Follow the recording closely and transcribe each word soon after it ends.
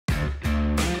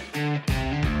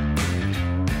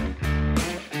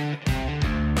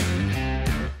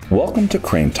Welcome to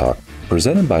Crane Talk,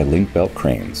 presented by Link Belt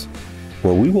Cranes,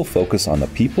 where we will focus on the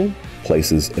people,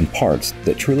 places, and parts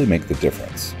that truly make the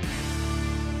difference.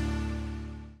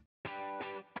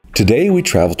 Today we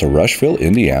travel to Rushville,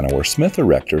 Indiana, where Smith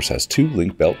Erectors has two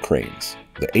Link Belt cranes,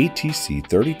 the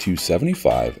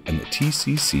ATC-3275 and the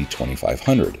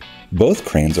TCC-2500. Both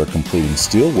cranes are completing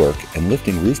steel work and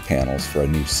lifting roof panels for a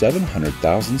new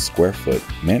 700,000 square foot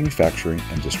manufacturing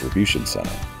and distribution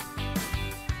center.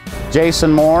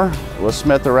 Jason Moore with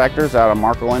Smith Erectors out of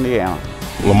Markle, Indiana.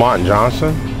 Lamont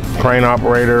Johnson, crane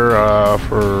operator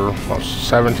for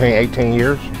 17, 18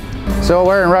 years. So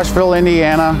we're in Rushville,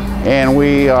 Indiana, and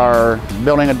we are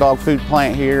building a dog food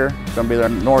plant here. It's going to be the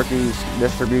Northeast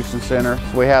Distribution Center.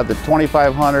 So we have the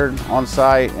 2500 on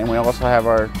site, and we also have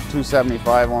our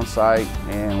 275 on site,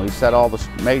 and we set all the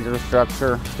major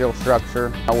structure, steel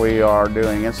structure. We are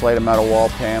doing insulated metal wall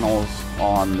panels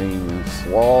on these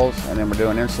walls, and then we're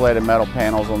doing insulated metal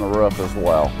panels on the roof as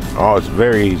well. Oh, it's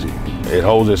very easy. It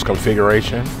holds its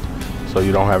configuration, so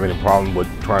you don't have any problem with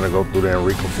trying to go through there and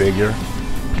reconfigure.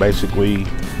 Basically,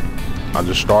 I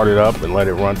just start it up and let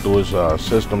it run through its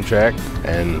system check,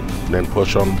 and then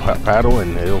push on the paddle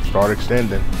and it'll start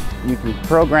extending. You can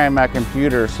program that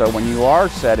computer so when you are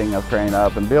setting a crane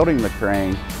up and building the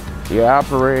crane, the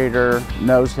operator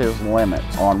knows his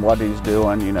limits on what he's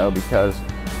doing, because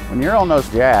when you're on those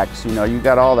jacks, you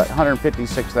got all that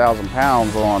 156,000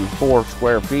 pounds on 4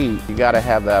 square feet, you got to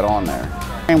have that on there.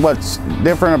 And what's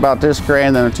different about this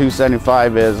crane than the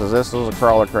 275 is this is a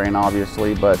crawler crane,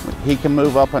 obviously, but he can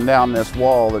move up and down this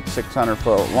wall that's 600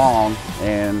 foot long,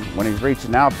 and when he's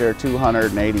reaching out there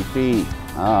 280 feet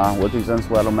with these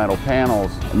insulated metal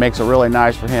panels, it makes it really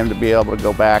nice for him to be able to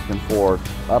go back and forth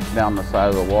up and down the side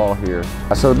of the wall here.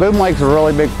 So the boom lake's a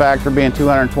really big factor, being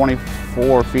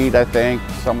 224 feet, I think,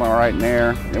 somewhere right in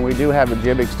there. And we do have a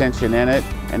jib extension in it.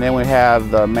 And then we have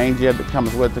the main jib that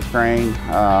comes with the crane.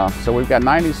 So we've got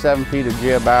 97 feet of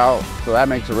jib out, so that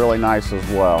makes it really nice as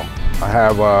well. I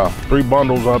have 3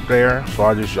 bundles up there, so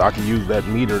I can use that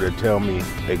meter to tell me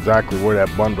exactly where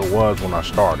that bundle was when I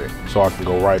started, so I can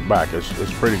go right back.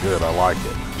 It's pretty good, I like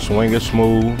it. Swing is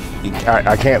smooth.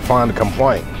 I can't find a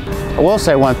complaint. I will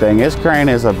say one thing, this crane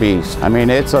is a beast. I mean,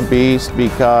 it's a beast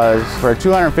because for a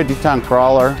 250-ton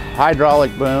crawler,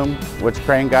 hydraulic boom, which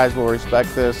crane guys will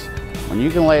respect this, when you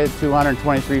can lay a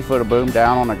 223 foot of boom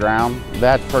down on the ground,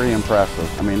 that's pretty impressive.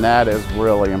 I mean, that is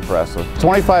really impressive.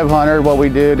 2500, what we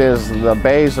did is the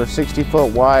bays are 60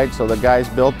 foot wide, so the guys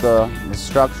built the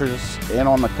structures in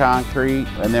on the concrete,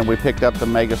 and then we picked up the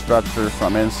mega structures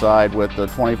from inside with the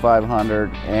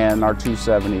 2500 and our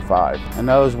 275. And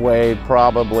those weighed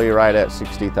probably right at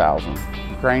 60,000.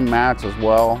 Crane mats as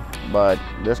well, but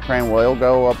this crane will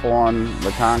go up on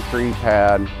the concrete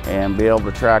pad and be able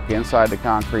to track inside the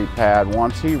concrete pad.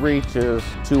 Once he reaches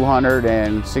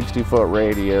 260 foot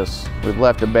radius, we've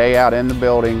left a bay out in the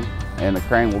building, and the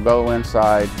crane will go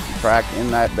inside, track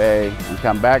in that bay, and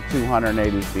come back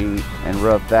 280 feet and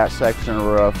roof that section of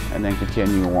roof, and then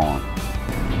continue on.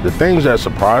 The things that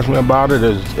surprised me about it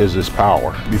is its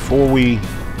power. Before we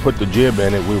put the jib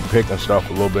in it, we were picking stuff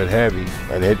a little bit heavy,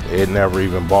 and it never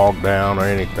even bogged down or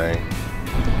anything.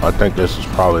 I think this is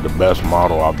probably the best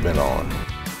model I've been on.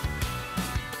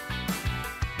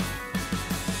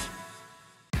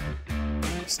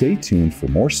 Stay tuned for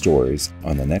more stories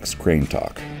on the next Crane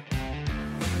Talk.